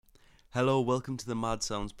Hello, welcome to the Mad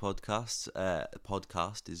Sounds podcast.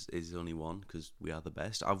 Podcast is only one because we are the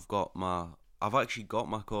best. I've actually got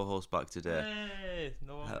my co-host back today. Hey,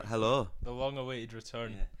 Hello. The long-awaited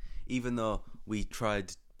return. Yeah. Even though we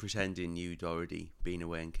tried pretending you'd already been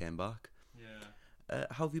away and came back. Yeah.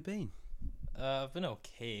 How have you been? I've been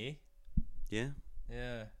okay. Yeah.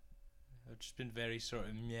 Yeah. I've just been very sort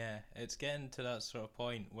of meh. It's getting to that sort of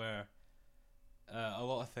point where a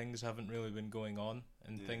lot of things haven't really been going on,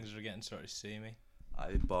 and things are getting sort of samey.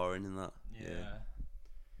 I've been boring in that. Yeah.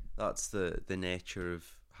 That's the nature of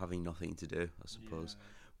having nothing to do, I suppose. Yeah.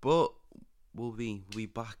 But we'll be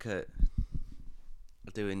back at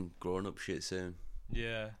doing grown-up shit soon.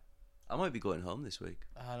 Yeah. I might be going home this week.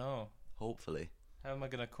 I know. Hopefully. How am I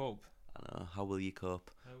gonna cope? I know. How will you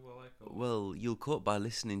cope? How will I cope? Well, you'll cope by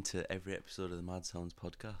listening to every episode of the Mad Sounds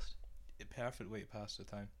podcast. A perfect way to pass the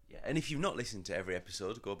time. Yeah, and if you've not listened to every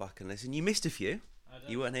episode, go back and listen. You missed a few.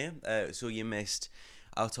 You weren't here, so you missed.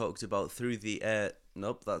 I talked about through the.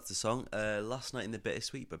 Nope, that's the song. Last Night in the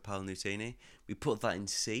Bittersweet by Paolo Nutini. We put that in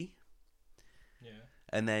C. Yeah.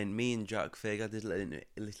 And then me and Jack Fig, I did a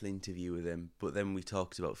little interview with him. But then we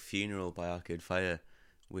talked about Funeral by Arcade Fire,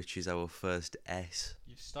 which is our first S.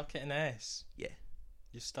 You've stuck it in S. Yeah.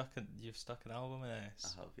 You've stuck an album in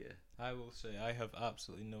S. I have, yeah. I will say I have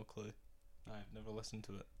absolutely no clue. I've never listened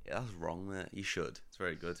to it. Yeah, that's wrong, mate. You should. It's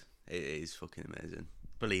very good. It is fucking amazing.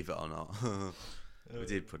 Believe it or not. We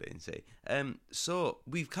did put it in C. So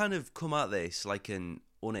we've kind of come at this like an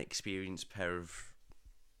unexperienced pair of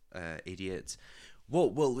idiots.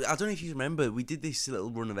 Well, I don't know if you remember, we did this little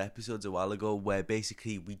run of episodes a while ago where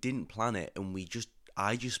basically we didn't plan it and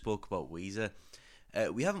I just spoke about Weezer.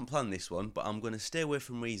 We haven't planned this one, but I'm going to stay away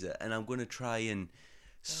from Weezer and I'm going to try and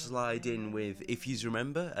slide in with, if you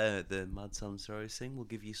remember, the Mad Sound Stories thing. We'll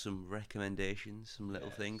give you some recommendations, some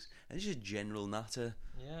little things, and it's just general natter.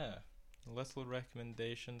 Yeah. Little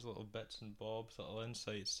recommendations, little bits and bobs, little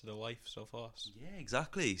insights to the lives of us. Yeah,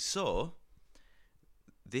 exactly. So,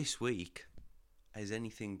 this week, has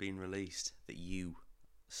anything been released that you,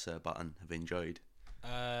 Sir Batten, have enjoyed?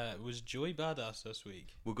 Was Joey Badass this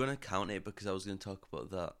week? We're going to count it because I was going to talk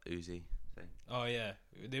about that Uzi thing. Oh yeah,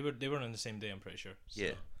 they were on the same day, I'm pretty sure. So,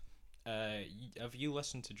 yeah. Have you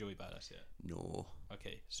listened to Joey Badass yet? No.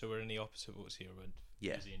 Okay, so we're in the opposite votes here with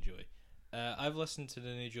Uzi and Joey. I've listened to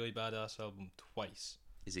the new Joey Badass album twice.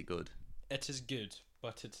 Is it good? It is good,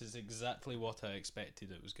 but it is exactly what I expected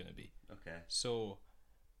it was going to be. Okay. So,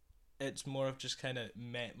 it's more of just kind of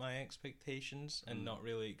met my expectations and not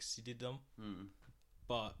really exceeded them.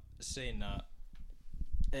 But saying that,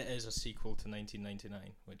 it is a sequel to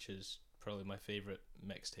 1999, which is probably my favourite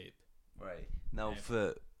mixtape. Right. Now,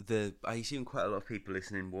 I assume quite a lot of people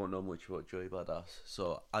listening won't know much about Joey Badass.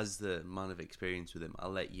 So, as the man of experience with him,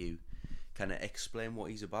 I'll let you kind of explain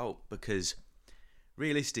what he's about. Because,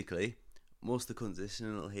 realistically, most of the cunts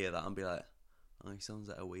listening will hear that and be like, oh, he sounds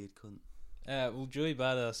like a weird cunt. Well, Joey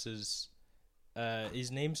Badass is...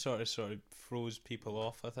 his name sort of throws people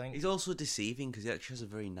off, I think. He's also deceiving because he actually has a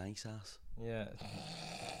very nice ass. Yeah.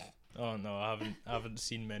 Oh no, I haven't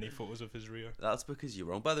seen many photos of his rear. That's because you're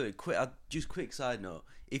wrong. By the way, quick side note: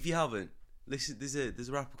 if you haven't, listen, there's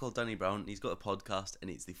a rapper called Danny Brown. He's got a podcast, and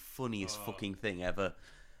it's the funniest fucking thing ever.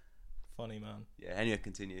 Funny man. Yeah. Anyway,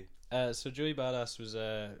 continue. So Joey Badass was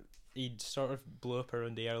he'd sort of blew up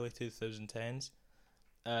around the early 2010s.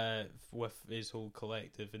 With his whole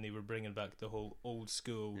collective, and they were bringing back the whole old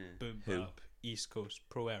school boom bap East Coast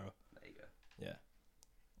pro era. There you go. Yeah.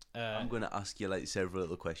 I'm going to ask you like several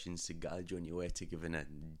little questions to guide you on your way to giving a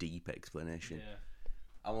deep explanation. Yeah.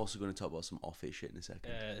 I'm also going to talk about some off-it shit in a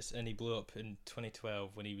second. And he blew up in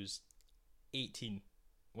 2012 when he was 18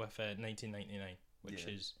 with 1999, which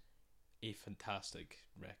is a fantastic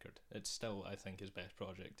record. It's still, I think, his best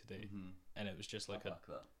project today. And it was just like a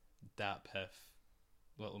dap piff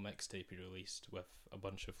little mixtape he released with a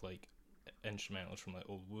bunch of like instrumentals from like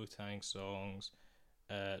old Wu-Tang songs.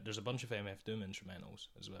 There's a bunch of MF Doom instrumentals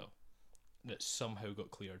as well that somehow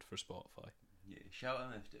got cleared for Spotify. Yeah, shout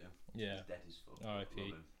out MF Doom. Yeah. He's dead as fuck.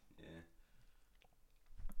 R.I.P. Yeah.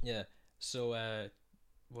 Yeah. So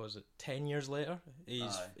what was it 10 years later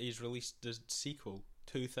he's released the sequel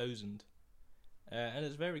 2000, and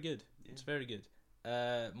it's very good. Yeah. It's very good.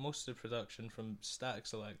 Most of the production from Static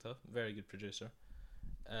Selector, very good producer.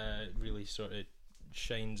 Really sort of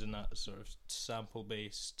shines in that sort of sample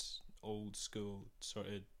based old school sort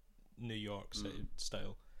of New York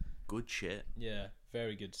style. Good shit. Yeah,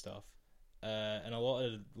 very good stuff. And a lot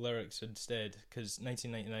of lyrics instead, because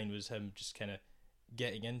 1999 was him just kind of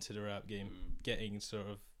getting into the rap game, getting sort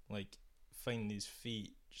of like finding his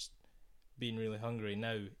feet, just being really hungry.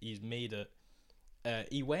 Now he's made it,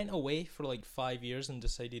 He went away for like 5 years and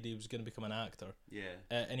decided he was going to become an actor. Yeah.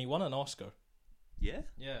 And he won an Oscar. Yeah?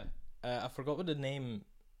 Yeah. I forgot what the name.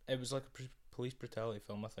 It was like a police brutality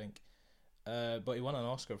film, I think. But he won an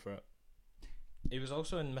Oscar for it. He was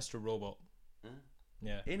also in Mr. Robot.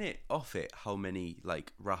 Yeah. In it, off it, how many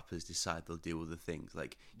like rappers decide they'll do other things?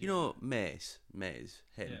 Like, you know, Mace, him.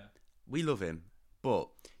 Yeah. We love him. But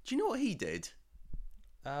do you know what he did?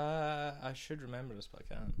 I should remember this, but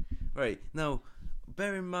I can't. Right, now,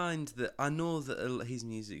 bear in mind that I know that his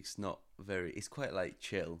music's not very, it's quite like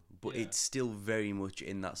chill, but Yeah. it's still very much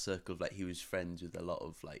in that circle of like he was friends with a lot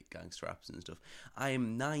of like gangster rappers and stuff. I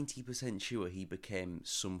am 90% sure he became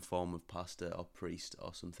some form of pastor or priest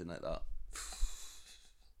or something like that.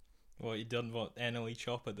 Well, he done what NLE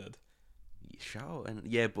Chopper did. Shout and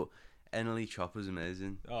yeah, but NLE Chopper's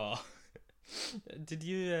amazing. Oh. Did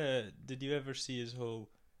you ever see his whole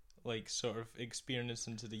like sort of experience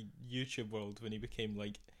into the YouTube world when he became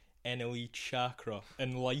like NLE Chakra?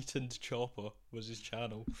 Enlightened Chopper was his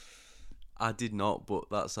channel. I did not, but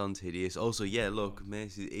that sounds hideous. Also, yeah, look,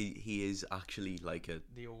 Mace, he is actually like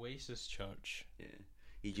the Oasis Church. Yeah,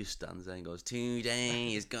 he just stands there and goes,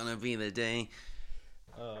 "Today is gonna be the day."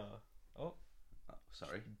 Oh,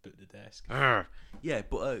 sorry. Boot the desk. Yeah,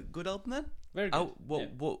 but good album then. Very good.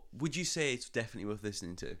 What would you say it's definitely worth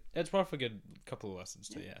listening to? It's worth a good couple of listens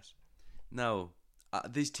to, yes. Now,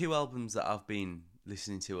 there's two albums that I've been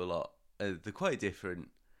listening to a lot. They're quite different,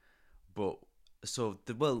 but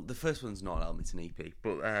the first one's not an album; it's an EP.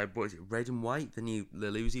 But what is it? Red and White, the new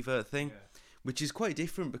Lil Uzi Vert thing, which is quite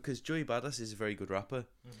different because Joey Badass is a very good rapper.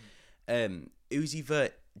 Uzi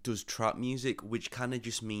Vert does trap music, which kind of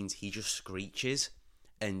just means he just screeches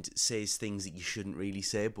and says things that you shouldn't really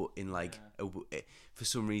say, but in like for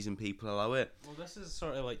some reason people allow it. Well, this is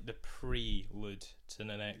sort of like the prelude to the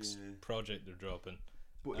next project they're dropping.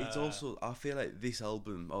 But it's also, I feel like this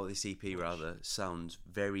album, or this EP rather, sounds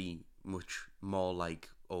very much more like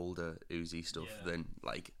older Uzi stuff than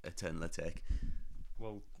like Eternal Atake.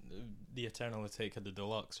 Well, the Eternal Atake had the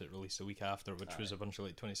deluxe it released a week after, which was a bunch of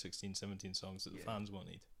like 2016-17 songs that the fans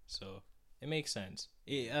wanted. So it makes sense.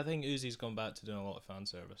 I think Uzi's gone back to doing a lot of fan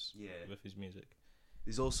service with his music.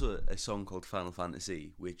 There's also a song called Final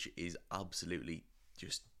Fantasy, which is absolutely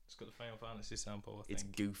just... It's got the Final Fantasy sample, I think. It's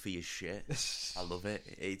goofy as shit. I love it.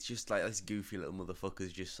 It's just like this goofy little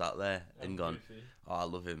motherfucker's just sat there and gone, "Oh, I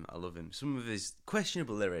love him. Some of his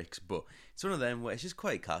questionable lyrics, but it's one of them where it's just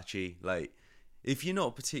quite catchy. Like, if you're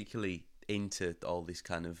not particularly into all this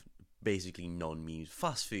kind of basically non-music,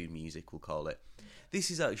 fast food music, we'll call it,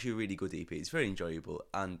 this is actually a really good EP. It's very enjoyable,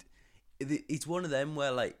 and it's one of them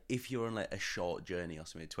where, like, if you're on like a short journey or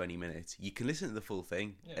something, 20 minutes, you can listen to the full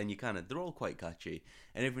thing, and they're all quite catchy,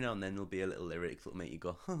 and every now and then there'll be a little lyric that'll make you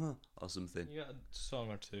go haha or something. You got a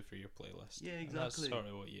song or two for your playlist. Yeah, exactly. And that's sort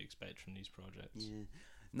of what you expect from these projects. Yeah.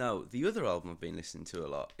 Now, the other album I've been listening to a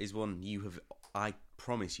lot is one I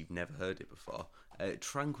promise you've never heard it before.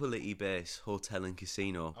 Tranquility Base, Hotel and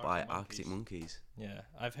Casino by Arctic Monkeys. Yeah,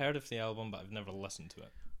 I've heard of the album, but I've never listened to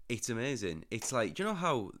it. It's amazing. It's like, do you know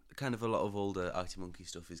how kind of a lot of older Arctic Monkey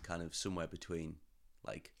stuff is kind of somewhere between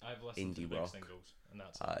like I've listened indie to rock, singles, and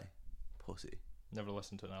that's it. Pussy. Never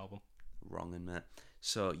listened to an album. Wrong, mate.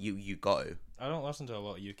 So you got to. I don't listen to a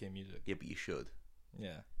lot of UK music. Yeah, but you should.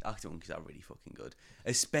 Yeah. Arctic Monkeys are really fucking good.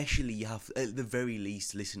 Especially you have, at the very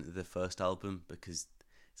least, listen to the first album because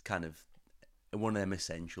it's kind of one of them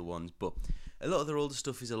essential ones. But a lot of their older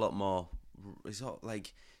stuff is a lot more. It's not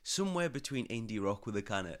like somewhere between indie rock with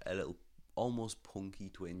a little almost punky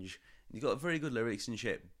twinge. You got very good lyrics and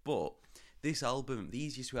shit. But this album, the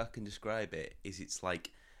easiest way I can describe it is it's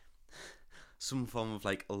like some form of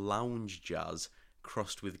like lounge jazz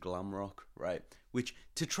crossed with glam rock, right? Which,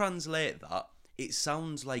 to translate that, it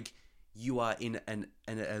sounds like you are in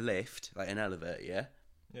a lift, like an elevator, yeah?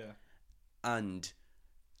 Yeah. And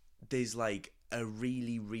there's like a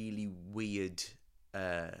really, really weird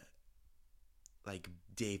like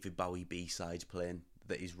David Bowie B-side playing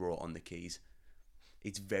that is wrote on the keys.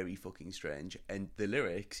 It's very fucking strange. And the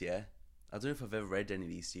lyrics, I don't know if I've ever read any of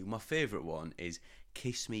these to you. My favourite one is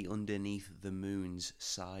 "Kiss me underneath the moon's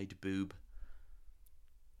side boob."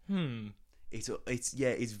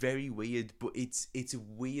 It's very weird, but it's a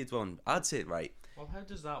weird one. I'd say, right. Well, how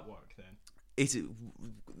does that work then?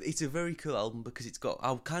 It's a very cool album because it's got.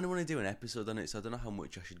 I kind of want to do an episode on it, so I don't know how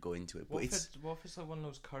much I should go into it. But what if it's like one of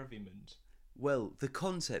those curvy moons? Well, the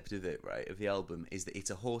concept of it, right, of the album, is that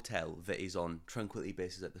it's a hotel that is on Tranquility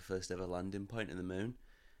Base at the first ever landing point of the moon.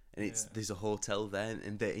 And there's a hotel there,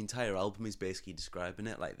 and the entire album is basically describing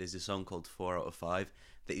it. Like, there's a song called 4 out of 5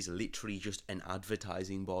 that is literally just an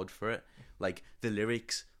advertising board for it. Like, the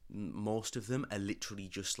lyrics most of them are literally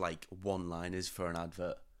just like one-liners for an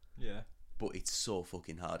advert. Yeah. But it's so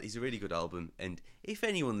fucking hard. It's a really good album, and if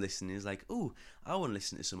anyone listening is like, "Oh, I want to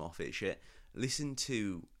listen to some Off It shit," listen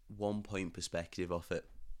to 1 Point Perspective off it,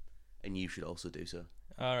 and you should also do so.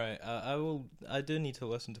 All right, I will. I do need to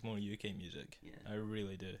listen to more UK music. Yeah. I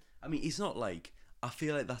really do. I mean, it's not like I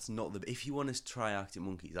feel like that's not the. If you want to try Arctic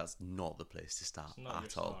Monkeys, that's not the place to start It's not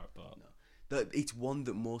at your all. start, but No, it's one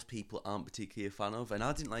that most people aren't particularly a fan of, and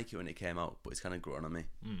I didn't like it when it came out, but it's kind of grown on me.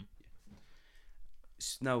 Mm.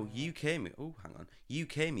 Now UK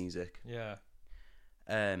music. Yeah.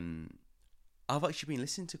 I've actually been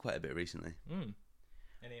listening to quite a bit recently.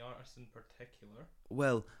 Any artists in particular?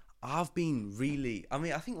 Well, I've been really. I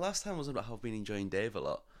mean, I think last time was about how I've been enjoying Dave a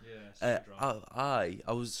lot. Yeah.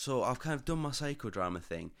 I've kind of done my psychodrama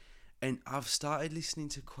thing, and I've started listening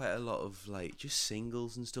to quite a lot of like just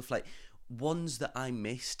singles and stuff, like ones that I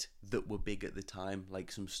missed that were big at the time,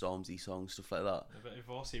 like some Stormzy songs, stuff like that. A bit of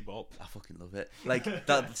Aussie bop. I fucking love it. Like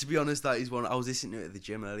that. To be honest, that is one I was listening to at the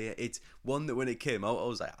gym earlier. It's one that when it came out, I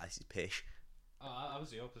was like, "This is pish." I was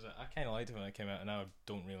the opposite. I kind of liked it when it came out, and now I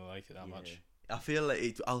don't really like it that much. I feel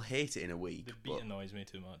like I'll hate it in a week. The beat annoys me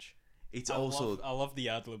too much. It's I also love the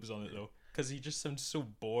ad libs on it though, because he just sounds so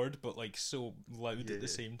bored, but like so loud at the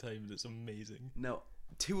same time. That's amazing. Now,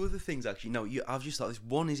 two other things actually. No, I've just thought this.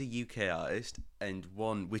 One is a UK artist, and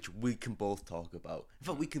one which we can both talk about. In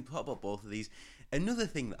fact, we can talk about both of these. Another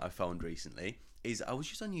thing that I found recently is I was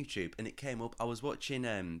just on YouTube and it came up. I was watching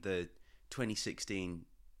the 2016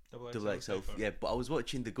 Double XL. Yeah, but I was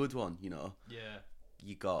watching the good one. You know. Yeah.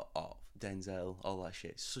 You got Denzel, all that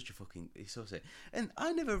shit. It's so sick. And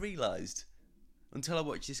I never realised until I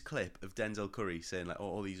watched this clip of Denzel Curry saying like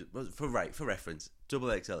all these for reference.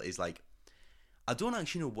 Double XL is like, I don't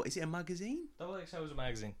actually know what is it, a magazine? Double XL is a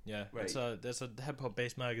magazine. Yeah, right. It's a hip hop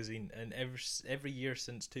based magazine, and every year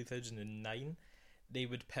since 2009, they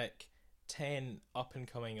would pick 10 up and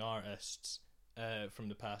coming artists from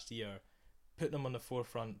the past year, put them on the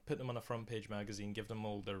forefront, put them on a front page magazine, give them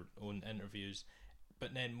all their own interviews.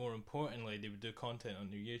 But then, more importantly, they would do content on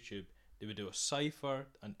their YouTube. They would do a cypher,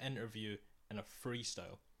 an interview, and a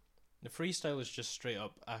freestyle. The freestyle is just straight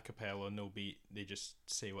up a cappella, no beat. They just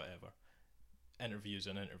say whatever. Interview's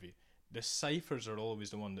an interview. The cyphers are always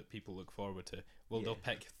the one that people look forward to. Well, they'll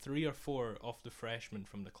pick 3 or 4 off the freshmen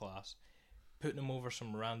from the class, put them over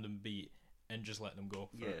some random beat, and just let them go.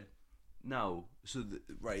 Now, so the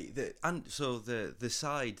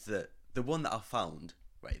side that the one that I found.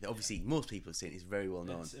 Right, obviously most people have seen it. It's very well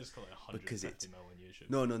known. It's got like 150 million YouTube.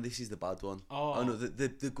 No, this is the bad one. Oh no,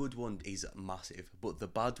 the good one is massive, but the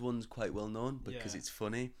bad one's quite well known because it's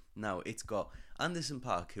funny. Now it's got Anderson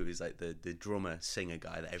 .Paak, who is like the drummer singer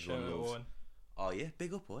guy that everyone loves. Owen. Oh yeah,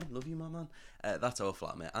 big up Owen, love you, my man. That's our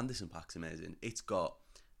flat mate. Anderson .Paak's amazing. It's got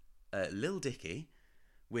Lil Dicky,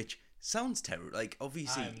 which sounds terrible. Like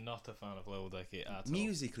obviously, I'm not a fan of Lil Dicky at all.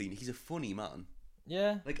 Musically, he's a funny man.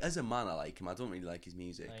 Yeah. Like, as a man, I like him. I don't really like his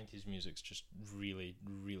music. I think his music's just really,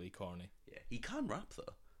 really corny. Yeah. He can rap,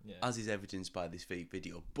 though. Yeah. As is evidenced by this fake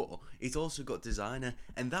video. But it's also got Designer.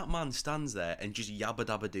 And that man stands there and just yabba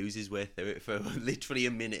dabba doos his way through it for literally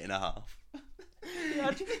a minute and a half.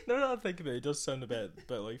 Yeah, now that I think of it, it does sound a bit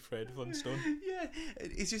like Fred Flintstone. Yeah.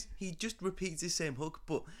 It's just, he just repeats the same hook.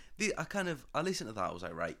 But I listened to that. I was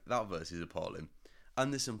like, right, that verse is appalling.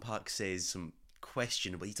 Anderson .Paak says some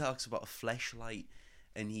questionable. He talks about a fleshlight,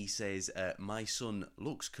 and he says, "My son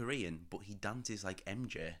looks Korean, but he dances like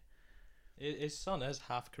MJ." His son is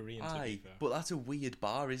half Korean. To be fair. But that's a weird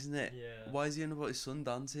bar, isn't it? Yeah. Why is he on about his son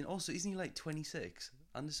dancing? Also, isn't he like 26?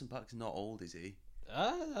 Anderson .Paak's not old, is he?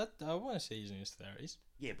 I want to say he's in his 30s.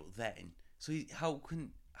 Yeah, but then, so how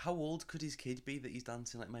old could his kid be that he's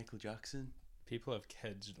dancing like Michael Jackson? People have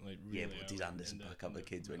kids like really. Yeah, but did Anderson .Paak have the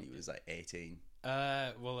kids when he was like 18?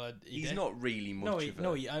 He's not really much.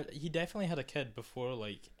 He definitely had a kid before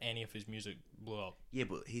like any of his music blew up. Yeah,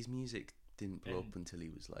 but his music didn't blow up until he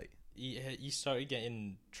was like. He started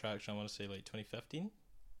getting traction. I want to say like 2015.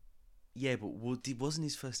 Yeah, but wasn't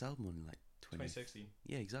his first album only like 2016?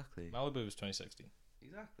 Yeah, exactly. Malibu was 2016.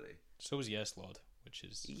 Exactly. So was Yes Lord, which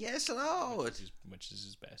is Yes Lord, which is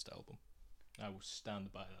his best album. I will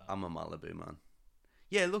stand by that. I'm a Malibu man.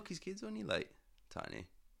 Yeah, look, his kid's only like tiny.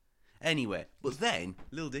 Anyway, but then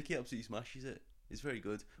Lil Dicky absolutely smashes it. It's very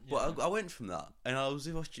good. Yeah. But I went from that, and I was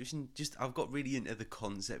just I've got really into the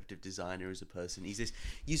concept of Designer as a person. He's this.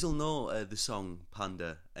 You'll know the song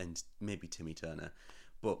Panda and maybe Timmy Turner,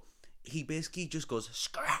 but he basically just goes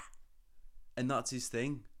scrap, and that's his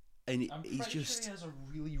thing. And he's just. Sure he has a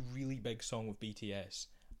really, really big song with BTS.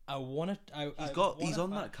 He's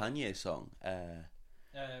on that Kanye song.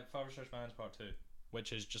 Father Church Man's Part 2.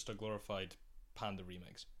 which is just a glorified Panda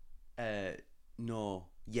remix. No,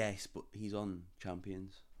 yes, but he's on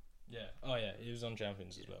Champions. Yeah. Oh yeah, he was on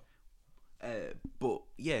Champions as well. But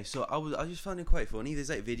yeah, so I just found it quite funny. There's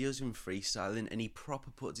like videos of him freestyling, and he proper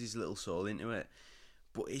puts his little soul into it.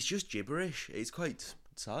 But it's just gibberish. It's quite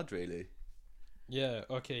sad, really. Yeah.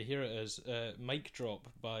 Okay. Here it is. Mic Drop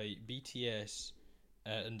by BTS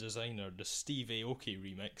and designer the Steve Aoki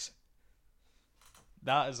remix.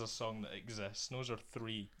 That is a song that exists. Those are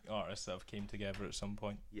 3 artists that have came together at some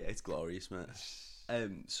point. Yeah, it's glorious, mate.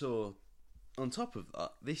 So on top of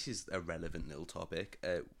that, this is a relevant little topic.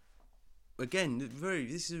 Again,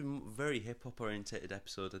 this is a very hip hop oriented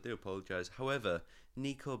episode. I do apologise. However,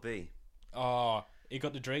 Nico B. Oh, he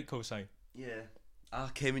got the Drake cosign. Yeah. I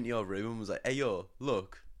came into your room and was like, "Hey yo,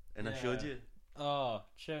 look," and I showed you. Oh,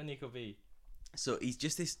 shout out Nico B. So he's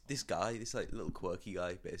just this guy, this like little quirky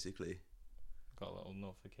guy, basically. Got a little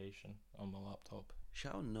notification on my laptop.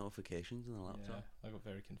 Shout out notifications on the laptop. Yeah, I got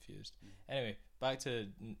very confused. Anyway, back to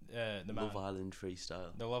the Love Island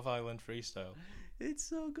freestyle. The Love Island freestyle. It's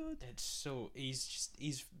so good.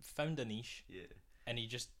 He's found a niche. Yeah. And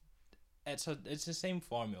it's the same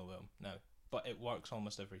formula though now, but it works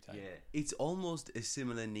almost every time. Yeah. It's almost a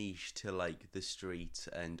similar niche to like the street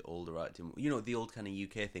and older acting. You know, the old kind of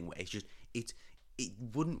UK thing where it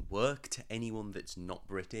wouldn't work to anyone that's not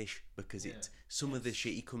British because some of the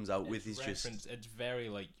shit he comes out with is just... It's very,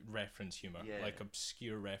 like, reference humour. Yeah. Like,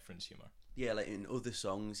 obscure reference humour. Yeah, like, in other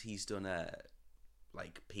songs, he's done,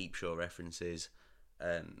 like, Peep Show references.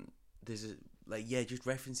 There's, just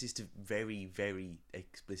references to very, very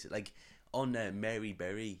explicit... Like, on Mary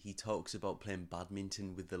Berry, he talks about playing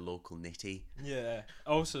badminton with the local nitty. Yeah.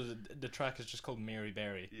 Also, the track is just called Mary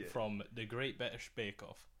Berry from The Great British Bake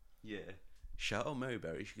Off. Yeah. Shout out Mary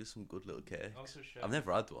Berry, she gives some good little cakes. Also I've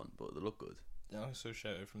never had one, but they look good. Also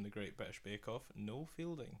shout out from the Great British Bake Off, Noel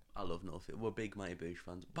Fielding. I love Noel Fielding. We're big Mighty Boosh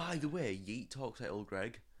fans. By the way, Yeet talks like old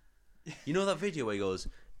Greg. You know that video where he goes,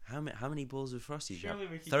 how many balls of Frosty? Surely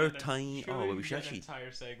we can Third time. Surely we should get an actually...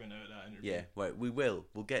 entire segment out of that interview. Yeah, right, we will.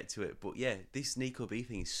 We'll get to it. But yeah, this Nico B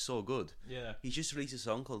thing is so good. Yeah. He's just released a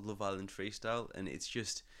song called Love Island Freestyle, and it's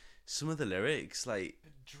just some of the lyrics, like...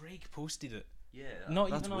 Drake posted it. Yeah, not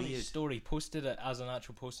even on his story, posted it as an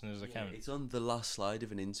actual post on his account. It's on the last slide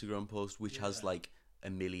of an Instagram post, which has like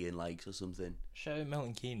 1 million likes or something. Shout out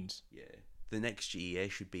Milton Keynes. Yeah, the next GEA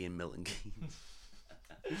should be in Milton Keynes.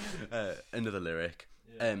 Another lyric.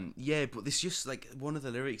 But this just like one of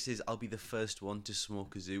the lyrics is, "I'll be the first one to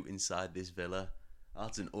smoke a zoot inside this villa."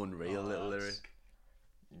 That's an unreal little lyric.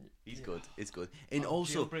 He's good. It's good. And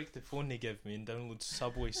also jailbreak the phone they give me and download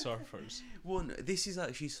Subway Surfers. This is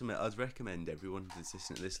actually something I'd recommend everyone that's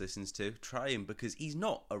listening to this listens to. Try him because he's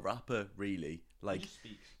not a rapper really. Like,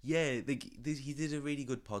 he did a really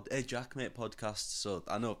good Jackmate podcast. So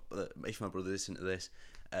I know if my brother listened to this,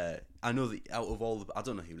 I know that out of all I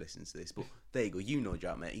don't know who listens to this, but there you go. You know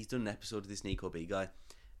Jackmate. He's done an episode of this Nico B guy,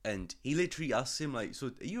 and he literally asks him like, "So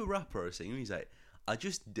are you a rapper or a singer?" He's like, "I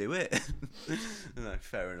just do it." No,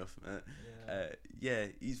 fair enough, mate.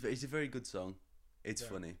 It's a very good song. It's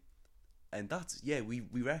funny, and that's we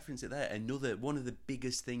reference it there. Another one of the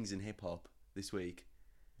biggest things in hip hop this week.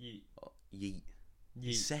 Yeet.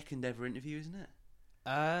 His second ever interview, isn't it?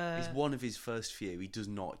 It's one of his first few. He does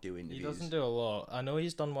not do interviews. He doesn't do a lot. I know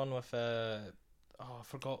he's done one with I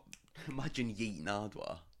forgot. Imagine Yeet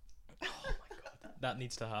Nardwar. Oh my god, that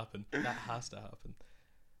needs to happen. That has to happen.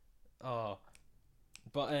 I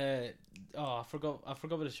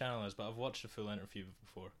forgot what his channel is, but I've watched a full interview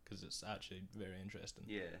before because it's actually very interesting.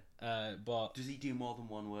 Yeah. But does he do more than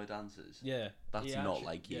one word answers? Yeah. That's not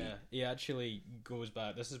like you. Yeah. He actually goes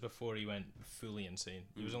back. This is before he went fully insane.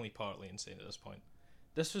 He was only partly insane at this point.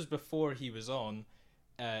 This was before he was on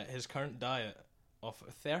his current diet of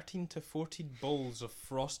 13 to 14 bowls of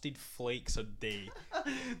Frosted Flakes a day.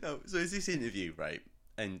 No, so it's this interview, right?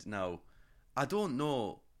 And now, I don't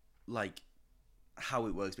know, like, how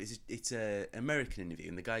it works, but it's a American interview,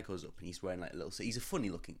 and the guy goes up and he's wearing like a little. So he's a funny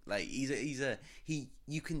looking, like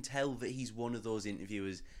you can tell that he's one of those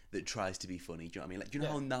interviewers that tries to be funny. Do you know what I mean? Like, do you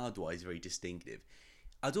know how Nardwar is very distinctive?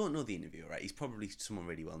 I don't know the interviewer, right? He's probably someone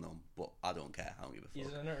really well known, but I don't care. I don't give a fuck.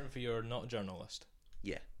 He's an interviewer, not a journalist.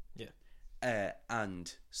 Yeah. Yeah.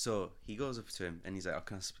 And so he goes up to him and he's like,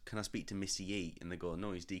 "Oh, can I speak to Mr. Yeet?" And they go,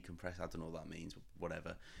 "No, he's decompressed. I don't know what that means,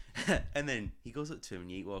 whatever." And then he goes up to him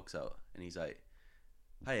and Yeet walks out and he's like,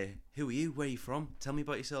 "Hiya, who are you? Where are you from? Tell me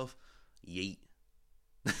about yourself." Yeet.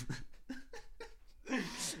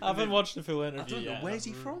 I haven't watched the full interview yet. Where's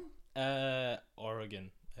he from?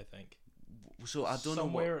 Oregon, I think. So I don't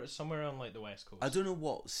know somewhere on like the west coast. I don't know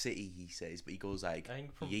what city he says, but he goes like,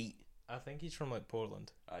 "Yeet." I think he's from like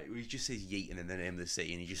Portland. Right, he just says yeet and then the name of the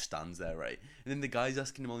city, and he just stands there, right? And then the guy's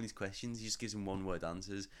asking him all these questions. He just gives him one word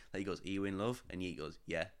answers. Like he goes, "Are you in love?" And Yeet goes,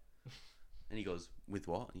 "Yeah." And he goes, "With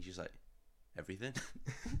what?" And he's just like, "Everything."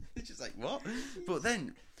 It's just like, what? But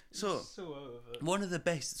then, so out of it. one of the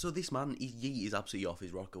best. So this man, Yeet is absolutely off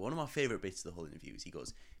his rocker. One of my favorite bits of the whole interview is he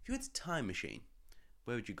goes, "If you had a time machine,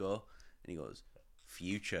 where would you go?" And he goes,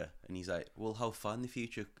 "Future." And he's like, "Well, how far in the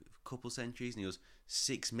future? A couple centuries?" And he goes,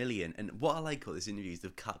 6 million. And what I like about this interview is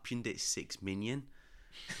they've captioned it 6 million.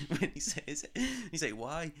 When he says it, he's like,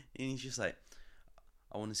 "Why?" And he's just like,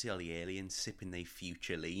 "I want to see all the aliens sipping their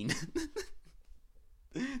future lean."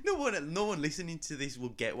 No one listening to this will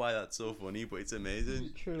get why that's so funny, but it's amazing.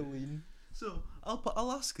 Future lean. So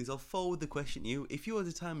I'll ask us. I'll forward the question to you. If you had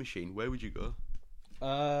a time machine, where would you go?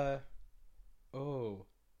 Oh,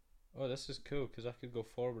 this is cool because I could go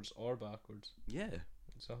forwards or backwards. Yeah.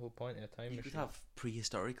 It's the whole point of a time You machine. could have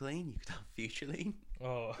prehistoric lane. You could have future lane.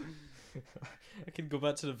 Oh, I could go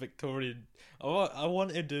back to the Victorian. I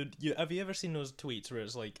want to do. Have you ever seen those tweets where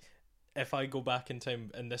it's like, if I go back in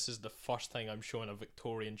time and this is the first thing I'm showing a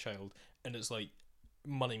Victorian child, and it's like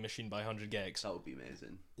Money Machine by 100 Gex. That would be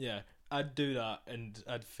amazing. Yeah, I'd do that, and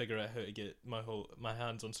I'd figure out how to get my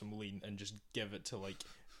hands on some lean and just give it to like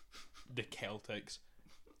the Celtics,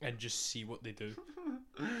 and just see what they do.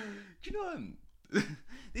 Do you know?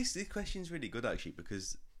 This question's really good actually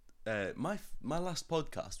because my last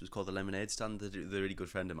podcast was called The Lemonade Stand. They're a really good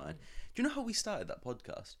friend of mine. Do you know how we started that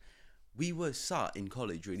podcast? We were sat in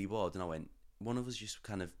college really bored, and I went. One of us just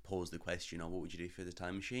kind of posed the question, what would you do if you had a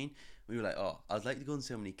time machine? We were like, I'd like to go and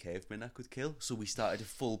see how many cavemen I could kill. So we started a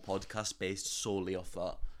full podcast based solely off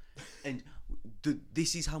that. And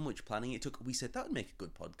this is how much planning it took. We said that would make a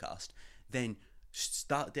good podcast. Then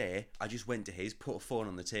that day, I just went to his, put a phone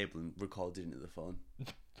on the table and recorded into the phone.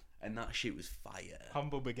 And that shit was fire.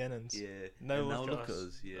 Humble beginnings. Yeah. Now look at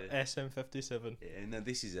us. Yeah. SM57. Yeah. And now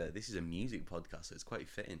this is a music podcast, so it's quite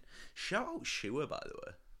fitting. Shout out Shua, by the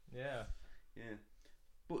way. Yeah. Yeah.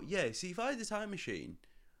 But yeah, see, if I had a time machine,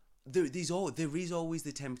 there is always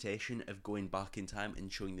the temptation of going back in time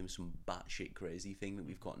and showing them some batshit crazy thing that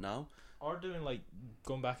we've got now. Or doing like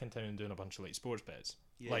going back in time and doing a bunch of like sports bets.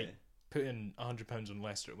 Yeah. Like putting £100 on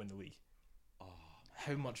Leicester to win the league. Oh.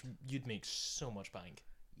 How much you'd make so much bank.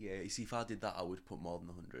 Yeah, you see, if I did that, I would put more than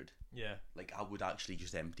 100. Yeah. Like, I would actually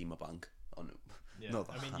just empty my bank on it. Yeah.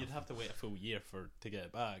 I mean, you'd have to wait a full year to get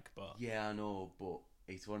it back, but yeah, I know, but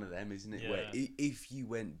it's one of them, isn't it? Yeah. Where if you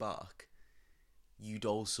went back, you'd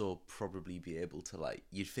also probably be able to, like,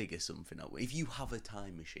 you'd figure something out. If you have a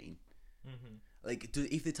time machine, like,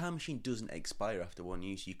 if the time machine doesn't expire after one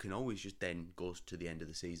use, you can always just then go to the end of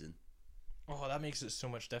the season. oh, that makes it so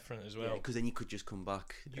much different as well. Because then you could just come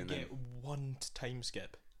back. You get one time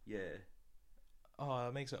skip. Yeah. Oh,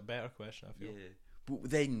 that makes it a better question, I feel. Yeah. But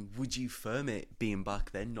then, would you firm it being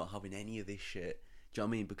back then, not having any of this shit? Do you know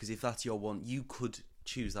what I mean? Because if that's your one, you could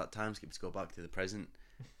choose that time skip to go back to the present.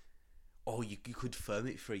 Or you could firm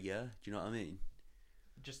it for a year. Do you know what I mean?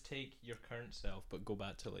 Just take your current self, but go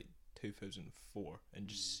back to like 2004 and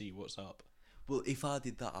just see what's up. Well, if I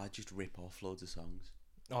did that, I'd just rip off loads of songs.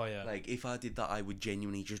 Oh yeah. Like, if I did that, I would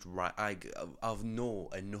genuinely just write. I've know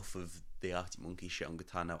enough of the Arctic Monkeys shit on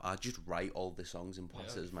guitar now. I'd just write all the songs and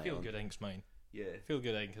pass it as my Feel own. Good Ink's mine. Yeah. Feel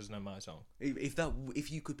Good Ink is now my song.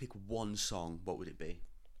 If you could pick one song, what would it be?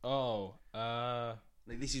 Oh,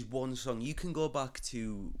 Like, this is one song. You can go back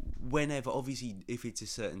to whenever, obviously, if it's a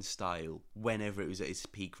certain style, whenever it was at its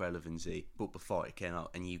peak relevancy, but before it came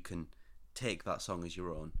out, and you can take that song as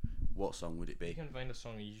your own. What song would it be? you can find a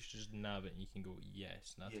song and you should just nab it and you can go,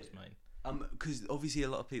 yes, that is mine. Because obviously a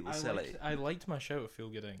lot of people say like, I liked my shout of Feel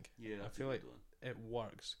Good Ink. yeah, I that's feel a like good one. it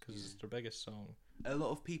works because it's their biggest song. A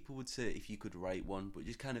lot of people would say if you could write one, but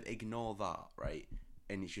just kind of ignore that, right?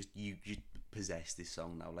 And it's just you possess this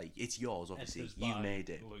song now. Like, it's yours, obviously. You've made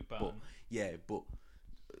it. But yeah, but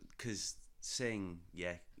because saying do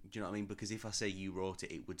you know what I mean? Because if I say you wrote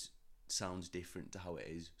it, it would sound different to how it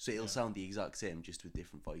is. So it'll sound the exact same, just with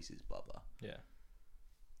different voices. Blah blah. Yeah.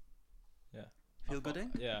 Yeah. Feel Good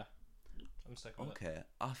Ink? Yeah. I'm stuck with it. Okay,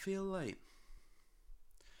 I feel like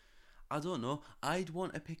I don't know. I'd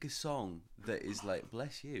want to pick a song that is like,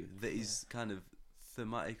 bless you, that is kind of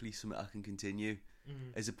thematically something I can continue,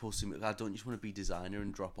 as opposed to I don't just want to be designer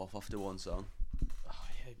and drop off after one song. Oh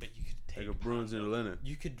yeah, but you could take. Like a Bruins in Atlanta.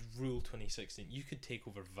 You could rule 2016. You could take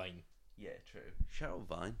over Vine. Yeah, true. Shout out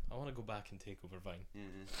Vine. I want to go back and take over Vine. Yeah.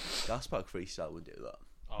 Gaspack Freestyle would do that.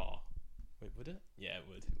 Oh, wait, would it? Yeah, it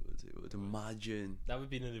would. It would. Imagine. That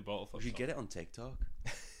would be the new bottle. We should get it on TikTok.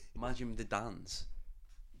 Imagine the dance.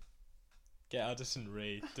 Get Addison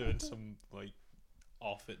Rae doing some like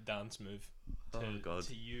off it dance move to, Oh, God.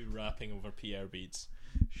 to you rapping over PR beats.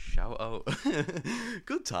 Shout out.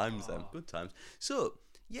 Good times, then. Good times. So,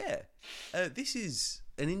 yeah, this is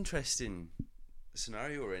an interesting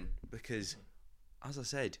scenario we're in because, as I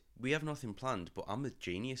said, we have nothing planned, but I'm a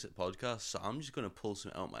genius at podcasts, so I'm just going to pull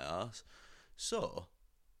something out my arse. So,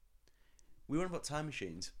 we were about time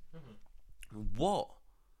machines. What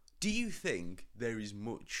do you think there is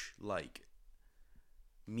much, like,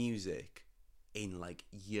 music in, like,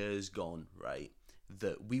 years gone, right,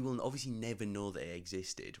 that we will obviously never know that it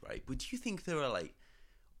existed, right? But do you think there are, like,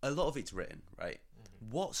 a lot of it's written, right?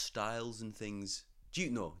 What styles and things do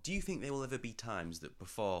you think there will ever be times that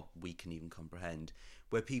before we can even comprehend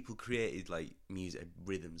where people created, like, music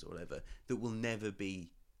rhythms or whatever that will never be,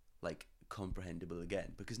 like, comprehensible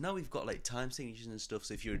again? Because now we've got, like, time signatures and stuff,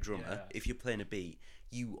 so if you're a drummer, if you're playing a beat,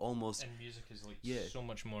 you almost, And music is like so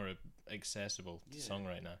much more accessible to song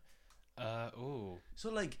right now.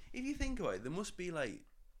 So, like, if you think about it, there must be, like,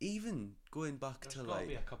 even going back There's to, gotta like,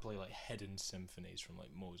 be a couple of like hidden symphonies from like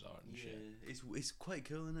Mozart and shit. it's quite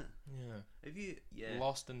cool, isn't it? Yeah. If you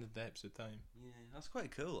Lost in the depths of time. yeah, that's quite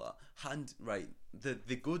cool. That right,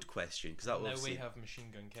 the good question, because that Now was we have Machine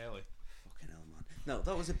Gun Kelly. fucking hell, man. Now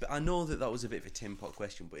that was a bit. I know that was a bit of a tin pot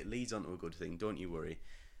question, but it leads on to a good thing. Don't you worry.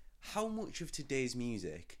 How much of today's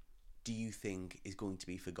music do you think is going to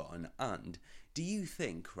be forgotten? And do you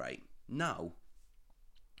think, right now,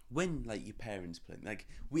 when, like, your parents play, like,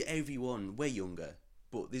 we're younger,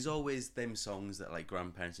 but there's always them songs that, like,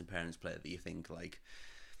 grandparents and parents play that you think, like,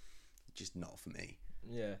 just not for me.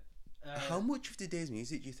 Yeah. How much of today's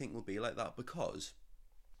music do you think will be like that? Because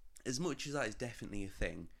as much as that is definitely a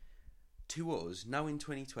thing, to us, now in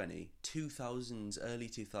 2020, 2000s, early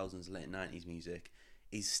 2000s, late 90s music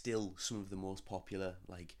is still some of the most popular.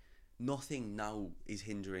 Like, nothing now is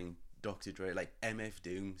hindering Dr. Dre. Like, MF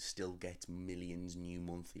Doom still gets millions new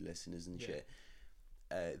monthly listeners and shit.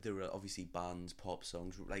 There are obviously bands, pop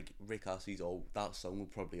songs, like Rick Astley's that song will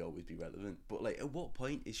probably always be relevant. But, like, at what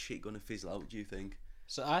point is shit gonna fizzle out, do you think?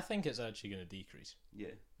 So I think it's actually going to decrease.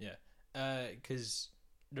 Yeah. Yeah. Because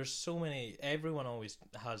there's so many. Everyone always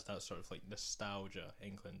has that sort of like nostalgia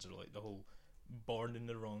inklings, or like the whole born in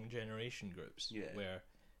the wrong generation groups. Yeah. Where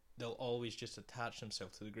they'll always just attach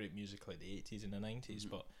themselves to the great music like the 80s and the 90s,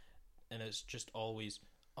 and it's just always,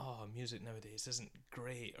 music nowadays isn't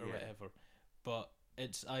great or whatever. But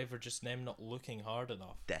it's either just them not looking hard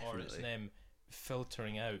enough, or it's them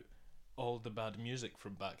filtering out all the bad music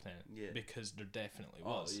from back then, because there definitely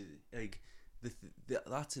was. Like,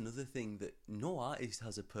 that's another thing, that no artist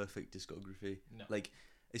has a perfect discography. No. Like,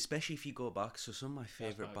 especially if you go back, so some of my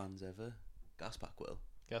favourite bands ever, Gas Pack will.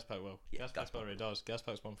 Gas Pack will. Yeah, Gas Pack already does. Gas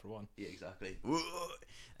Pack's 1 for 1. Yeah, exactly.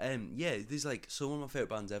 There's, like, so one of my favourite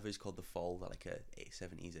bands ever is called The Fall. They're like a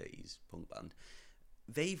 70s, 80s punk band.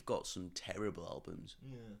 They've got some terrible albums.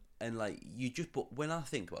 Yeah. And, like, but when I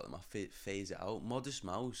think about them, I phase it out. Modest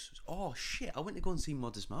Mouse. Oh, shit, I went to go and see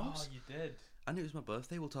Modest Mouse. Oh, you did? And it was my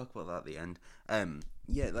birthday. We'll talk about that at the end.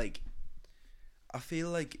 Like, I feel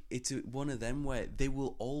like it's one of them where they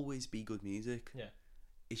will always be good music. Yeah.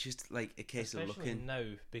 It's just, like, a case of looking. now,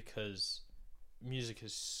 because music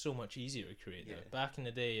is so much easier to create now. Back in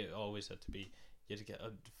the day, it always had to be, you had to get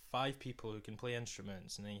 5 people who can play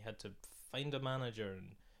instruments, and then you had to find a manager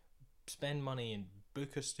and spend money and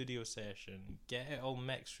book a studio session, get it all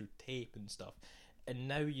mixed through tape and stuff. And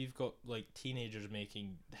now you've got, like, teenagers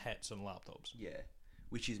making hits on laptops. Yeah,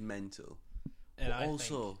 which is mental. And I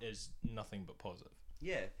think is nothing but positive.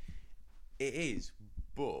 Yeah, it is.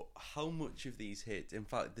 But how much of these hits, in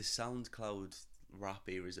fact, the SoundCloud rap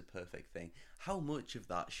era is a perfect thing. How much of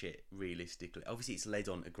that shit, realistically, obviously it's led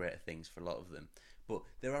on to greater things for a lot of them, but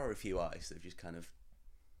there are a few artists that have just kind of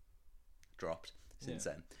dropped since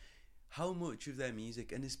then. How much of their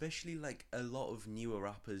music, and especially, like, a lot of newer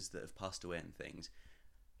rappers that have passed away and things,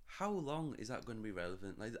 how long is that going to be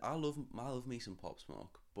relevant? Like, I love me some Pop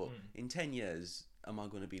Smoke, but in 10 years, am I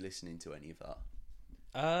going to be listening to any of that?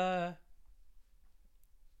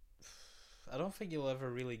 I don't think you'll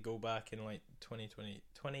ever really go back in, like,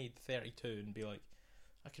 2032 and be like,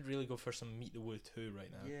 I could really go for some Meet the Woo 2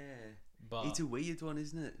 right now. Yeah. But it's a weird one,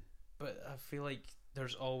 isn't it? But I feel like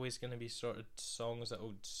there's always going to be sort of songs that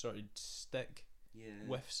will sort of stick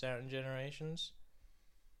with certain generations.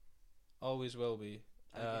 Always will be.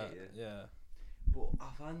 Yeah. But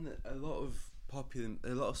I find that a lot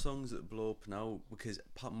of songs that blow up now, because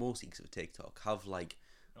most of TikTok have, like,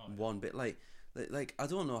 one bit, like I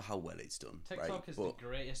don't know how well it's done. TikTok is the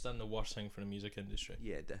greatest and the worst thing for the music industry.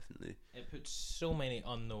 Yeah, definitely. It puts so many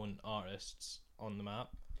unknown artists on the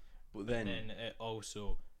map, but then it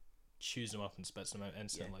also chews them up and spits them out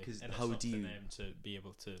instantly. 'cause and how it's up do to you- them to be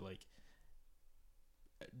able to like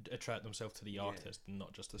attract themselves to the artist and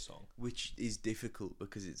not just the song. Which is difficult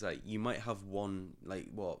because it's like you might have one like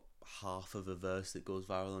what half of a verse that goes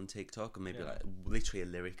viral on TikTok, or maybe Yeah. like literally a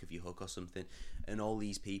lyric of your hook or something, and all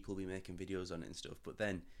these people be making videos on it and stuff. But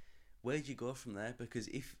then, where do you go from there? Because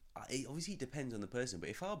if it obviously depends on the person, but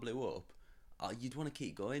if I blew up, you'd want to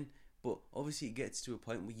keep going. But obviously, it gets to a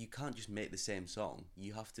point where you can't just make the same song.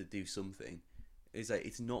 You have to do something. It's like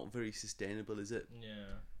it's not very sustainable, is it?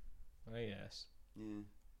 Yeah, I guess. Yeah.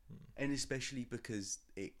 And especially because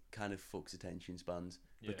it kind of fucks attention spans.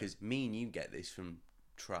 Yeah. Because me and you get this from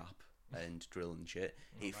trap and drill and shit.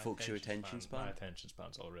 It My fucks your attention span. My attention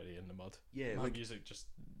span's already in the mud. Yeah, My like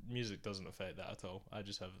music doesn't affect that at all. I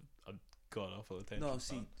just have a god awful attention. no,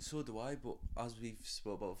 span. see, so do I. But as we've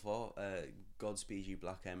spoke about before, Godspeed You,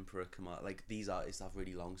 Black Emperor, come out. Like these artists have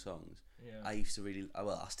really long songs. Yeah. I used to really,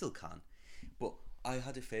 well, I still can, but I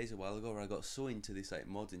had a phase a while ago where I got so into this like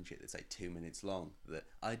modern shit that's like 2 minutes long that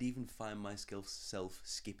I'd even find myself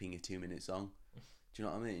skipping a 2 minute song. Do you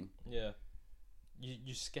know what I mean? Yeah.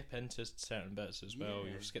 You skip into certain bits as well.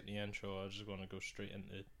 Yeah. You skip the intro. I just want to go straight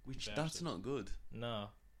into Which verses. that's not good, No.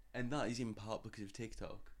 and that is in part because of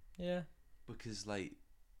TikTok. Yeah. Because like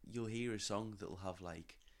you'll hear a song that'll have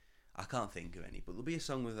like I can't think of any, but there'll be a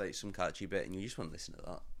song with like some catchy bit, and you just want to listen to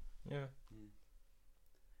that. Yeah. Yeah.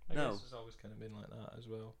 I No. guess it's always kind of been like that as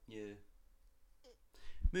well. Yeah.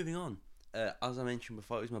 Moving on. As I mentioned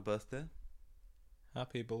before, it was my birthday.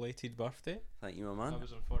 Happy belated birthday. Thank you, my man. I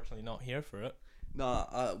was unfortunately not here for it.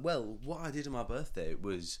 No, well, what I did on my birthday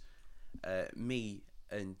was me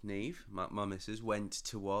and Neve, my missus, went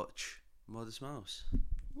to watch Modest Mouse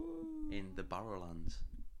in the Barrowlands.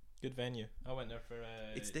 Good venue. I went there for.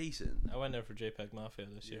 It's decent. I went there for JPEG Mafia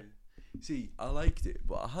this year. See, I liked it,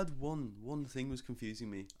 but I had one thing was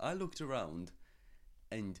confusing me. I looked around,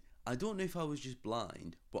 and I don't know if I was just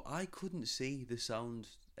blind, but I couldn't see the sound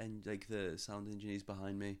and like the sound engineers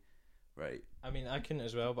behind me. Right. I mean, I couldn't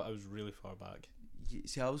as well, but I was really far back.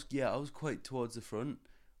 See, I was quite towards the front,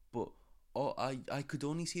 but I could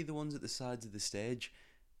only see the ones at the sides of the stage.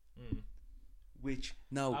 Which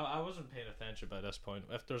now I wasn't paying attention by this point.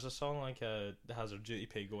 If there's a song like Hazard Duty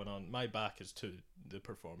Pay going on, my back is to the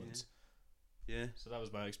performance. yeah. So that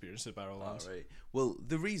was my experience at Barrowlands. Alright. Well,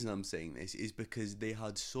 the reason I'm saying this is because they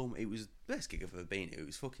had it was the best gig I've ever been to. It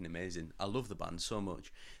was fucking amazing. I love the band so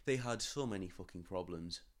much. They had so many fucking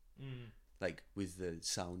problems. Like with the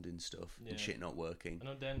sound and stuff Yeah. and shit not working. I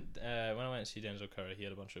know when I went to see Denzel Curry, he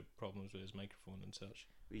had a bunch of problems with his microphone and such.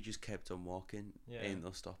 We just kept on walking. Yeah. Ain't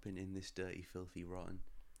no stopping in this dirty, filthy, rotten.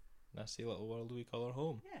 Nasty little world we call our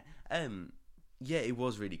home. Yeah. Yeah, it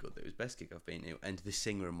was really good. It was the best gig I've been to, and the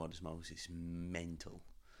singer of Modest Mouse is mental.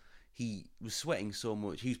 He was sweating so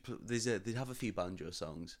much. They'd have a few banjo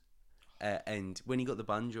songs, and when he got the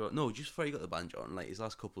banjo, no, just before he got the banjo on, like his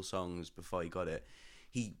last couple songs before he got it,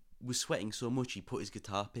 he was sweating so much he put his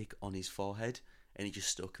guitar pick on his forehead, and he just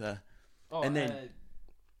stuck there. Oh, and then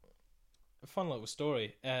a fun little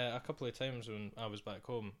story. A couple of times when I was back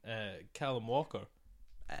home, Callum Walker,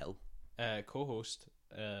 co-host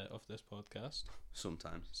of this podcast,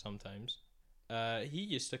 sometimes, he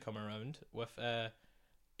used to come around with a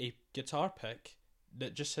guitar pick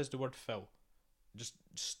that just says the word Phil, just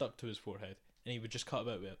stuck to his forehead, and he would just cut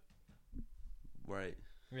about with it. Right.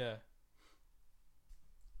 Yeah.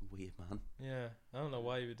 Weird man. Yeah. I don't know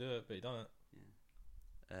why he would do it, but he done it.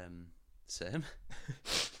 Same.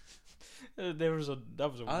 That was a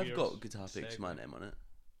I've weird got guitar picks with my segment. name on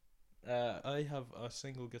it. I have a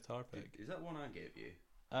single guitar pick. Is that one I gave you?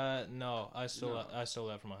 No, I stole No.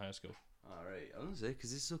 that from my high school. Alright, I was gonna say,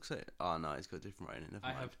 because this looks like... Oh no, it's got different writing. Never I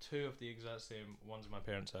mind. have two of the exact same ones in my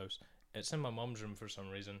parents' house. It's in my mum's room for some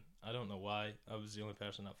reason. I don't know why. I was the only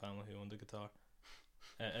person in that family who owned a guitar.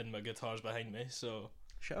 And my guitar's behind me, so...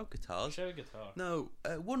 Shout out guitars. Shout out guitar. No,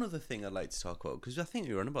 one other thing I'd like to talk about, because I think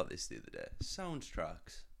we were on about this the other day.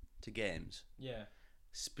 Soundtracks to games. Yeah.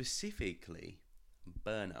 Specifically,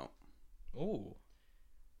 Burnout. Oh.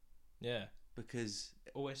 Yeah. Because...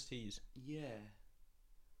 OSTs. Yeah.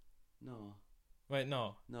 No. Wait,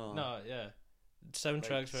 no. No. No, yeah.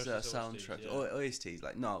 Soundtracks versus soundtracks. OSTs, yeah. OSTs,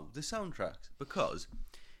 like, no, the soundtracks. Because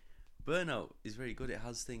Burnout is very good. It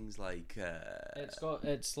has things like...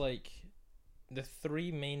 It's like... The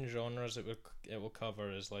three main genres it will cover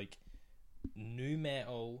is like nu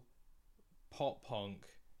metal, pop punk,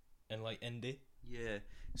 and like indie. Yeah,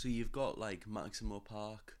 so you've got like Maximo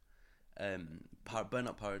Park,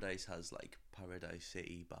 Burnout Paradise has like Paradise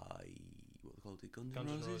City by what they called it, Guns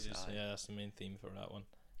N' Roses. Yeah, that's the main theme for that one.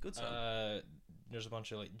 Good song. there's a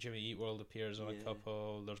bunch of like Jimmy Eat World appears on a Yeah.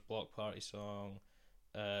 couple. There's Block Party Song.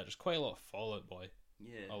 There's quite a lot of Fall Out Boy.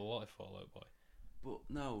 Yeah. A lot of Fall Out Boy. But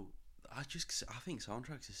no, I think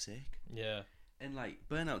soundtracks are sick. Yeah. And like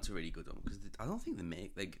Burnout's a really good one because I don't think they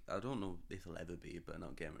make I don't know if there'll ever be a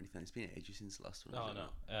Burnout game or anything. It's been ages since the last one. No,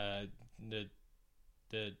 hasn't it?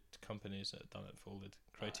 the companies that have done it folded.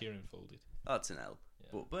 Criterion folded. That's an L. Yeah.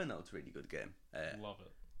 But Burnout's a really good game. Love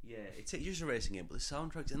it. Yeah, it's just a racing game, but the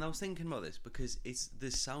soundtracks. And I was thinking about this because it's the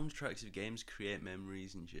soundtracks of games create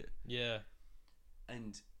memories and shit. Yeah.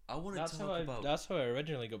 And I want to talk about. That's how I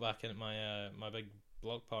originally got back into my my big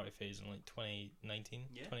Block Party phase in like 2019,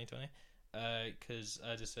 Yeah. 2020. Because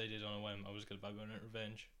I decided on a whim I was going to buy Burnout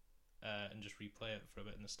Revenge and just replay it for a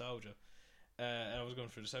bit of nostalgia. And I was going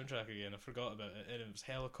through the soundtrack again. I forgot about it, and it was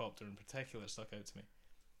Helicopter in particular stuck out to me.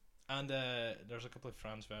 And there's a couple of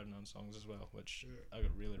Franz Ferdinand songs as well, which I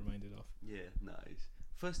got really reminded of. Yeah, nice.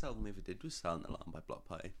 First album I ever did was Silent Alarm by Block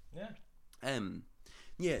Party. Yeah.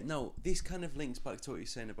 Yeah, no, this kind of links back to what you're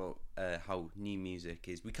saying about how new music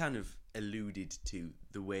is. We kind of alluded to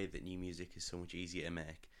the way that new music is so much easier to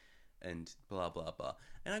make and blah, blah, blah.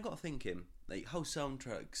 And I got thinking, like, how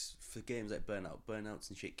soundtracks for games like Burnouts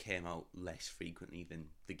and shit came out less frequently than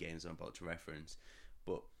the games I'm about to reference.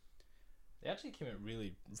 But They actually came out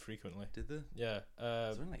really frequently. did they? Yeah.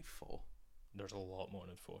 There's only like 4. There's a lot more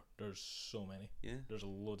than 4. There's so many. Yeah. There's a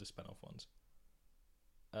load of spin-off ones.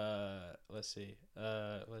 Let's see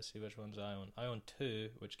which ones I own. I own 2,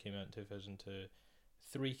 which came out in 2002.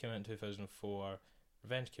 3 came out in 2004.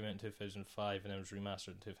 Revenge came out in 2005, and it was remastered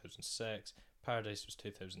in 2006. Paradise was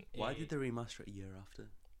 2008. Why did they remaster it a year after?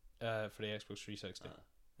 For the Xbox 360.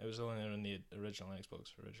 It was only on the original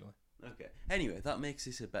Xbox originally. Okay. Anyway, that makes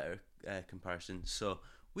this a better comparison. So,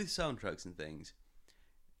 with soundtracks and things,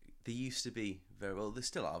 they used to be very well. They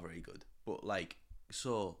still are very good, but like,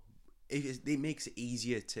 so it makes it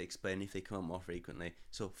easier to explain if they come out more frequently.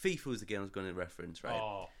 So, FIFA was the game I was going to reference, right?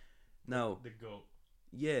 Oh, Now, the GOAT.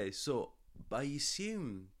 yeah. So, I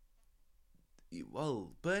assume.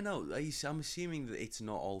 Well, Burnout. I'm assuming that it's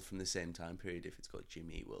not all from the same time period if it's got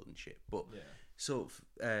Jimmy Eat World and shit. But Yeah. so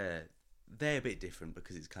they're a bit different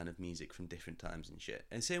because it's kind of music from different times and shit.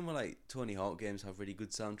 And same with like Tony Hawk games have really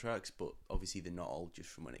good soundtracks, but obviously they're not all just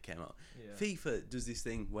from when it came out. Yeah. FIFA does this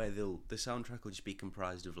thing where the soundtrack will just be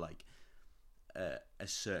comprised of like a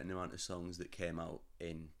certain amount of songs that came out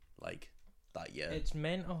in like that year. It's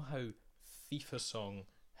mental how FIFA song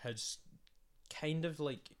has kind of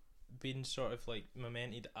like been sort of like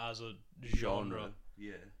momented as a genre.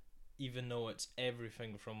 Yeah. Even though it's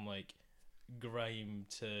everything from like grime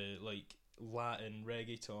to like Latin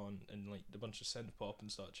reggaeton and like a bunch of synth pop and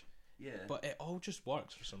such. Yeah. But it all just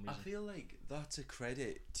works for some I reason. feel like that's a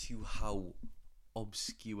credit to how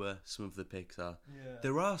obscure some of the picks are. Yeah.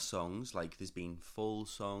 There are songs, like there's been full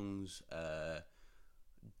songs,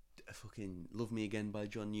 fucking Love Me Again by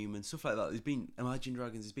John Newman, stuff like that. There's been Imagine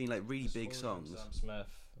Dragons, there's been like really big songs. Sam Smith.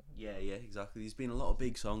 Yeah, exactly. There's been a lot of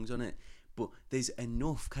big songs on it, but there's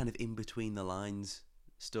enough kind of in between the lines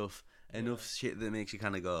stuff, enough shit that makes you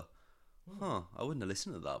kind of go, huh, I wouldn't have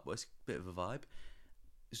listened to that, but it's a bit of a vibe.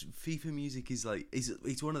 FIFA music is like,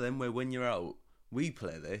 it's one of them where when you're out, we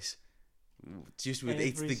play this. Just with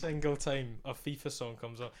Every single time a FIFA song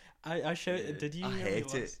comes on, I shouted. Yeah, Did you? I hear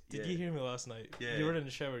hate me it. last, Did Yeah. you hear me last night? Yeah. You were in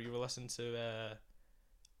the shower. You were listening to.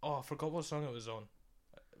 I forgot what song it was on.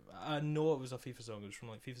 I know it was a FIFA song. It was from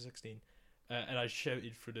like FIFA 16, and I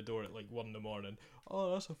shouted through the door at like 1 a.m.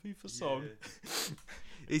 Oh, that's a FIFA song.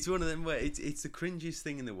 It's one of them where it's the cringiest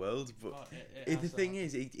thing in the world, but the thing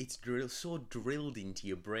is, it's so drilled into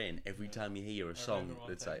your brain every time you hear a song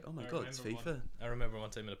that's like, oh my god, it's FIFA. I remember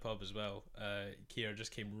one time in a pub as well. Kier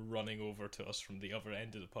just came running over to us from the other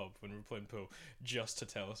end of the pub when we were playing pool, just to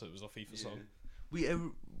tell us it was a FIFA song.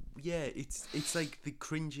 It's like the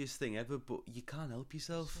cringiest thing ever, but you can't help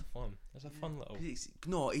yourself. It's fun. It's a fun little. It's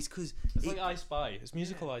because It's like I Spy. It's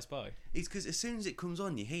musical I Spy. It's because as soon as it comes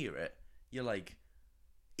on, you hear it, you're like,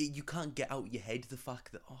 you can't get out your head the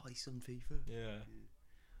fact that it's on FIFA. Yeah.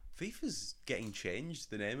 FIFA's getting changed,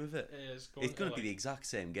 the name of it. It's It's going to be the exact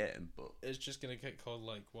same game, but it's just going to get called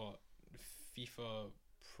like what, FIFA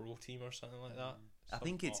Pro Team or something like that. I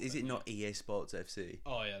think is it not EA Sports FC?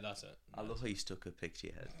 Oh yeah, that's it. I love how you stuck a picture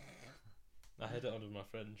to your head. I had it under my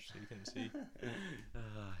fringe so you couldn't see.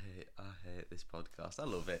 I hate this podcast. I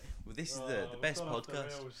love it. Well, this is the best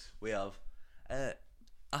podcast we have.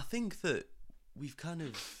 I think that we've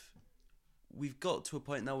got to a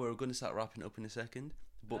point now where we're going to start wrapping up in a second,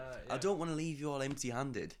 but I don't want to leave you all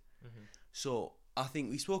empty-handed. Mm-hmm. So I think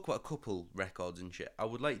we spoke about a couple records and shit. I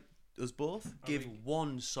would like us both give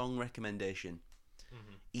one song recommendation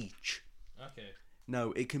each Okay.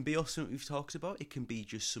 Now, it can be off something we've talked about. It can be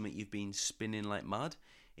just something you've been spinning like mad.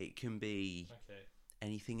 It can be Okay.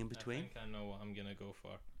 anything in between. I think I know what I'm gonna go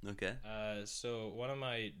for. Okay. So one of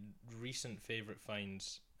my recent favorite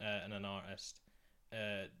finds in an artist,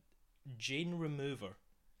 Jane Remover,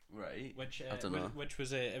 Right. which I don't know. which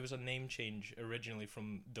was a name change originally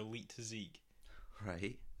from Delete to Zeke.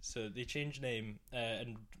 Right. So they changed name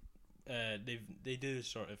and they do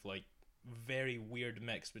sort of like very weird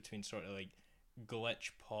mix between sort of like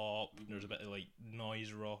glitch pop. There's a bit of like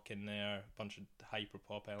noise rock in there, a bunch of hyper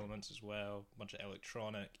pop elements as well, a bunch of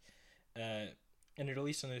electronic. And they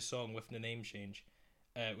released a new song with the name change,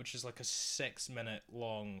 which is like a 6 minute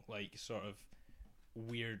long, like sort of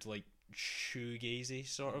weird, like shoegazy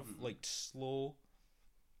sort of like slow.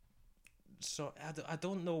 So I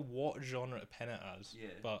don't know what genre to pin it as,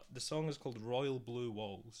 but the song is called Royal Blue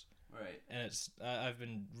Walls. Right. And I've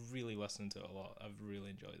been really listening to it a lot. I've really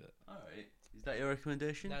enjoyed it. Alright. Is that your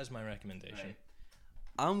recommendation? That is my recommendation. Right.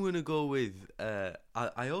 I'm going to go with...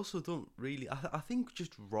 I also don't really... I think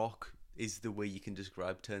just rock is the way you can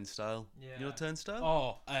describe Turnstile. Yeah. You know Turnstile?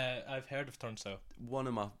 Oh, I've heard of Turnstile. One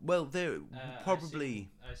of my... Well, they're probably...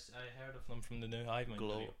 I heard of them from the new Hiveman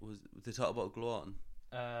Glow... video. Was they talk about Glow On?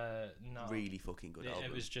 No. Really fucking good album.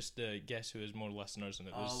 It was just Guess Who Has More Listeners, and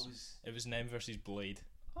it was Nem versus Blade.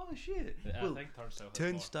 Oh, shit. I Well, think Turnstile has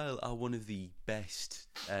Turnstile are one of the best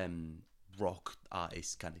rock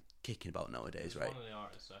artists kind of kicking about nowadays, more. right? One of the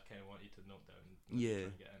artists I kind of want you to note down. Yeah. Try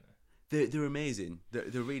and get into. They're amazing.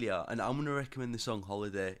 They really are. And I'm going to recommend the song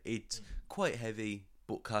Holiday. It's quite heavy,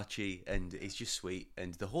 but catchy, and it's just sweet.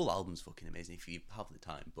 And the whole album's fucking amazing if you have the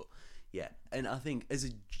time. But yeah, and I think as a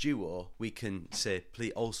duo, we can say,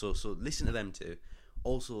 please also, so listen to them too.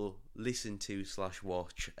 Also listen to /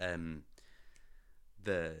 watch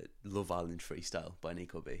the Love Island Freestyle by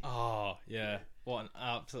Nico B. Oh yeah, what an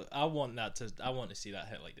absolute! I want to see that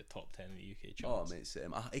hit like the top 10 of the UK Oh, charts.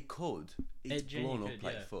 mate, it could. It's blown up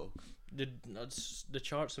like fuck. The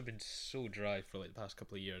charts have been so dry for like the past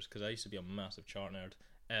couple of years because I used to be a massive chart nerd,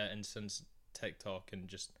 and since TikTok and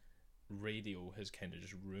just radio has kind of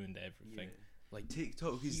just ruined everything. Yeah. Like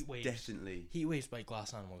TikTok is definitely... Heatwaves by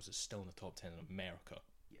Glass Animals is still in the top 10 in America.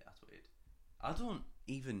 Yeah, that's weird. I don't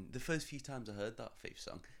even... The first few times I heard that Faith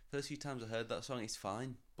song, it's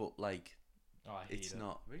fine, but like... Oh, I hate it's it.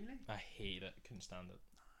 not. Really? I hate it. Couldn't stand it.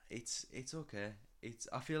 It's okay.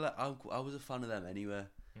 I feel like I was a fan of them anyway,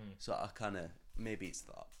 so I kind of... Maybe it's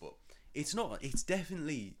that, but it's not. It's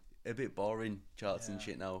definitely a bit boring, charts and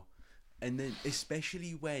shit now. And then,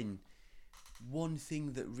 especially when... One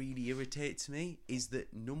thing that really irritates me is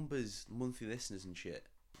that numbers, monthly listeners and shit,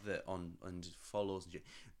 that and follows and shit,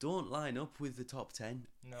 don't line up with the top 10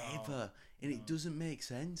 ever, and it doesn't make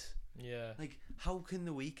sense. Yeah. Like, how can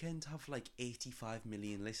The Weeknd have like 85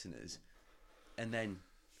 million listeners, and then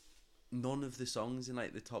none of the songs in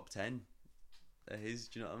like the top 10 are his?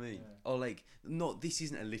 Do you know what I mean? Yeah. Or like, no, this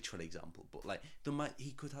isn't a literal example, but like,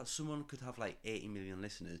 someone could have like 80 million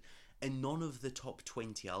listeners, and none of the top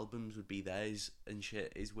 20 albums would be theirs and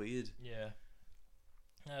shit. Is weird. Yeah.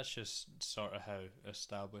 That's just sort of how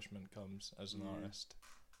establishment comes as an artist.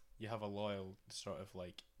 You have a loyal sort of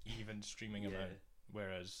like even streaming amount,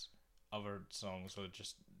 whereas other songs are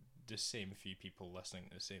just the same few people listening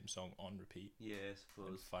to the same song on repeat. Yeah, I suppose.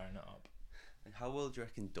 And firing it up. And how well do you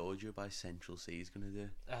reckon Doja by Central C is going to do?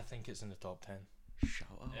 I think it's in the top 10. Shout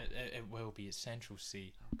out. It will be. It's Central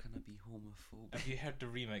C. How can I be homophobic? Have you heard the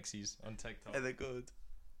remixes on TikTok? Are they good?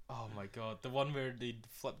 Oh my god. The one where they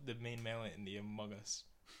flipped the main melody in the Among Us.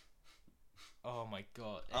 Oh my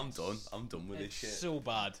god. I'm done with this shit. It's so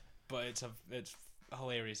bad, but it's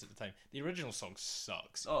hilarious at the time. The original song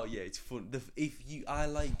sucks. Oh yeah, it's fun. I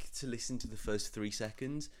like to listen to the first 3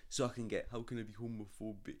 seconds so I can get how can I be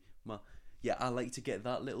homophobic? Yeah, I like to get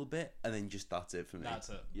that little bit, and then just that's it for me. That's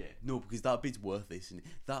it. Yeah, no, because that bit's worth listening.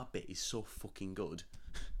 That bit is so fucking good.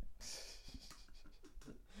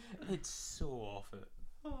 It's so off it.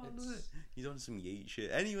 Oh, you're on some yeet shit.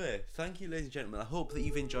 Anyway, thank you, ladies and gentlemen. I hope that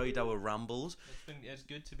you've enjoyed our rambles. It's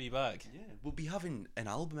good to be back. Yeah, we'll be having an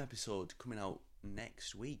album episode coming out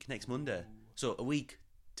next Monday. So a week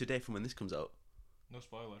today from when this comes out. No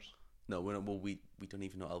spoilers. No, we're not. Well, we don't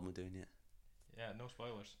even know what album we're doing yet. Yeah, no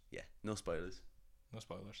spoilers. Yeah, no spoilers. No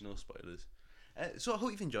spoilers. No spoilers. So I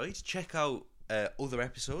hope you've enjoyed. Check out other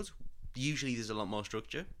episodes. Usually there's a lot more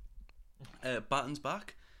structure. Batten's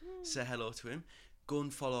back. Say hello to him. Go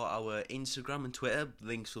and follow our Instagram and Twitter.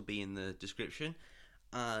 Links will be in the description.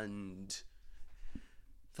 And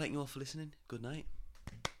thank you all for listening. Good night.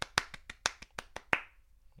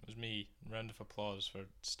 It was me. Round of applause for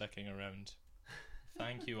sticking around.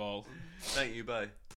 Thank you all. Thank you. Bye.